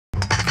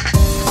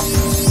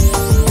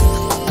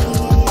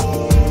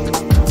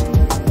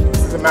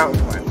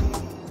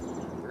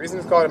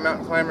called a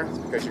mountain climber? It's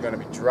because you're going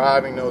to be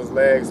driving those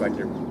legs like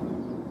you're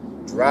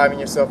driving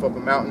yourself up a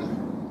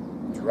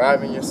mountain,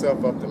 driving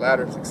yourself up the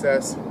ladder of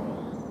success,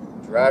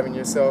 driving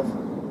yourself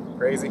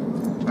crazy.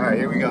 All right,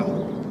 here we go.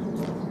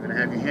 You're going to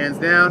have your hands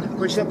down,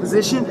 push-up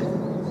position.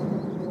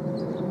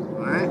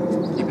 All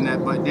right, keeping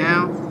that butt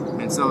down.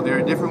 And so there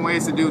are different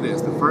ways to do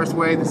this. The first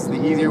way, this is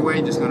the easier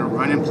way, just going to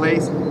run in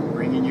place,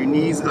 bringing your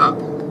knees up,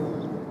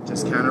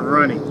 just kind of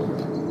running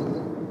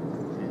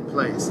in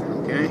place,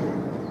 okay?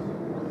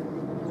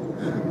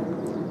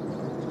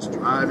 Just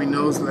driving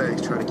those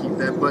legs. Try to keep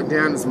that butt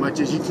down as much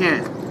as you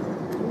can,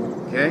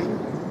 okay?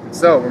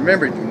 So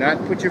remember, do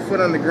not put your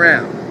foot on the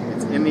ground.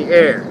 It's in the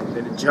air,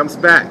 then it jumps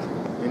back.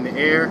 In the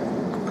air,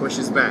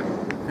 pushes back.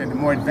 Okay, the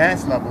more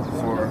advanced level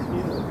for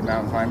the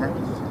mountain climber,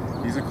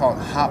 these are called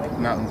hop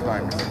mountain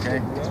climbers,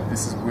 okay?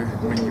 This is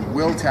when you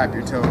will tap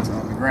your toes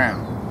on the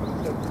ground,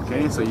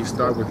 okay? So you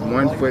start with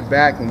one foot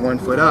back and one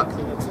foot up,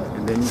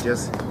 and then you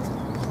just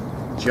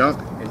jump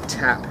and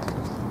tap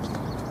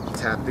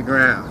the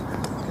ground,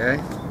 okay?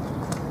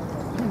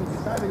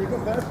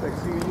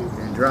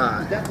 And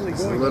drive.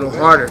 It's a little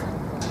harder,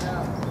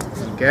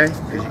 okay?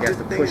 Because you got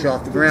to push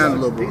off the ground a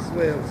little bit,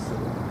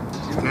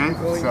 okay?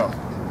 So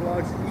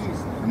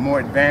the more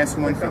advanced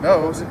one for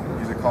those,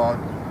 these are called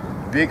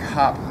big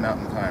hop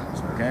mountain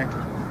climbers, okay?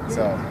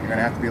 So you're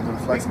gonna have to be a little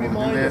flexible to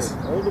do this,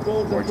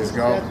 or just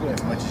go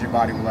as much as your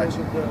body will let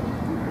you.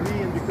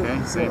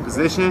 Okay, same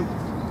position.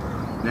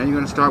 Now you're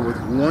gonna start with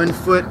one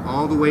foot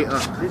all the way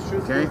up,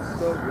 okay?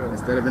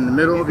 Instead of in the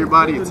middle of your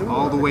body, it's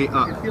all the way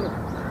up.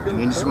 And then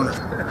you're just gonna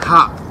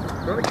hop,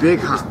 big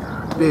hops,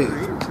 big,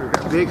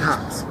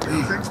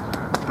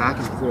 back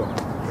and forth,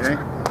 okay?